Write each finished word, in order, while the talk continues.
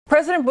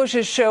President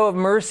Bush's show of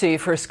mercy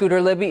for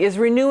Scooter Libby is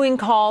renewing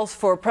calls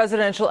for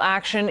presidential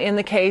action in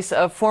the case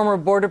of former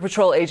Border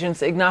Patrol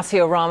agents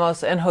Ignacio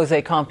Ramos and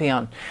Jose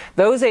Compean.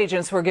 Those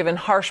agents were given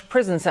harsh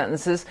prison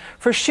sentences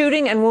for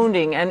shooting and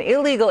wounding an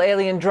illegal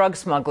alien drug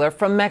smuggler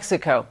from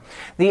Mexico.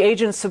 The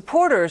agents'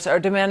 supporters are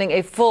demanding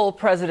a full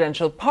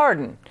presidential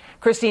pardon.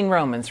 Christine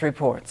Romans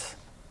reports.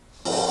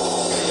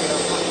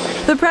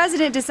 The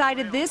president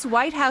decided this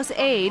White House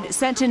aide,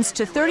 sentenced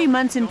to 30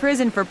 months in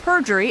prison for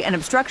perjury and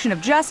obstruction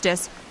of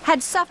justice,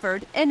 had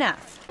suffered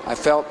enough. I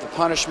felt the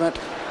punishment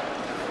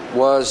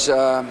was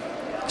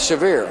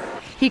severe.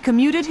 He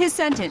commuted his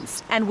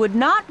sentence and would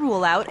not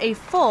rule out a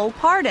full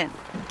pardon.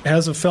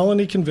 Has a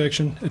felony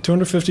conviction, a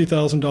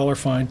 $250,000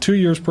 fine, 2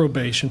 years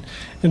probation,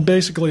 and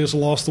basically has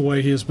lost the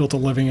way he has built a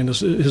living in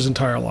his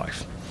entire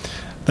life.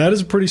 That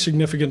is a pretty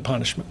significant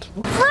punishment.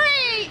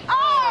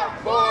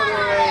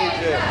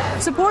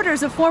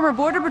 Supporters of former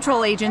Border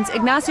Patrol agents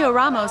Ignacio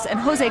Ramos and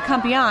Jose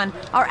Compean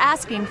are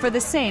asking for the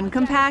same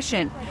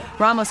compassion.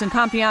 Ramos and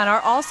Compean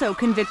are also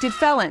convicted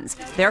felons.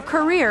 Their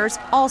careers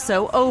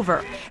also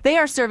over. They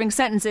are serving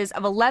sentences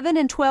of 11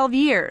 and 12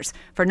 years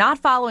for not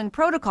following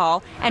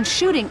protocol and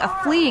shooting a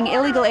fleeing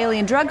illegal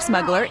alien drug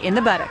smuggler in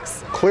the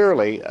buttocks.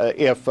 Clearly,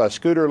 if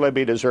Scooter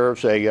Libby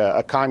deserves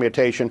a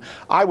commutation,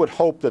 I would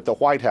hope that the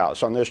White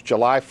House on this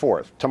July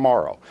 4th,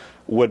 tomorrow,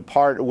 would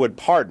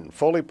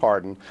fully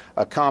pardon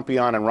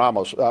Compean and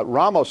Ramos.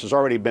 Ramos has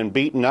already been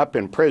beaten up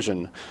in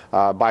prison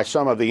by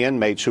some of the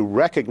inmates who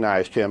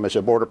recognized him as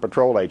a Border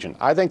Patrol agent.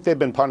 I think they've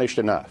been punished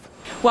enough.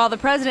 While the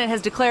president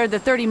has declared the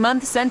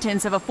 30-month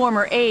sentence of a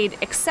former aide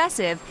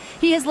excessive,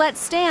 he has let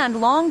stand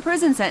long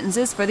prison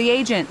sentences for the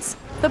agents.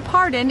 The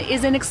pardon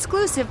is an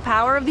exclusive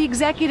power of the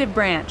executive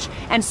branch,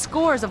 and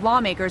scores of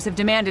lawmakers have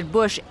demanded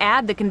Bush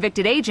add the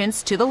convicted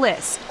agents to the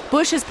list.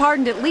 Bush has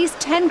pardoned at least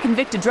 10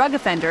 convicted drug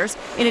offenders,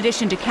 in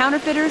addition to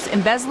counterfeiters,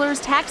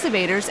 embezzlers, tax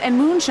evaders, and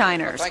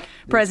moonshiners.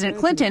 President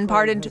Clinton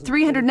pardoned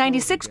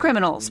 396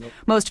 criminals,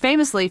 most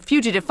famously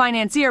fugitive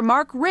financier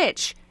Mark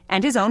Rich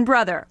and his own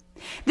brother.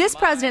 This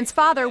president's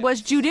father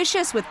was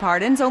judicious with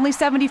pardons, only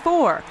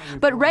 74,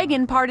 but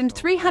Reagan pardoned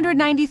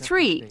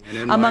 393.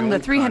 Among the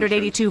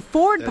 382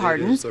 Ford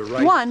pardons,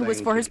 one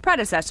was for his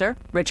predecessor,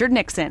 Richard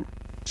Nixon.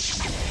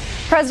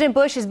 President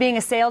Bush is being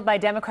assailed by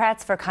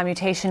Democrats for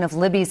commutation of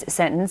Libby's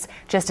sentence,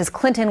 just as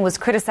Clinton was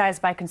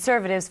criticized by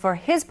conservatives for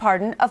his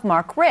pardon of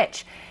Mark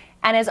Rich.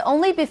 And as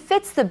only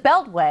befits the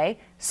Beltway,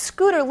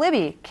 Scooter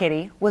Libby,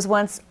 Kitty, was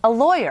once a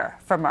lawyer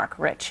for Mark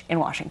Rich in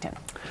Washington.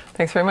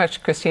 Thanks very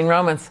much, Christine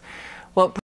Romans. Well,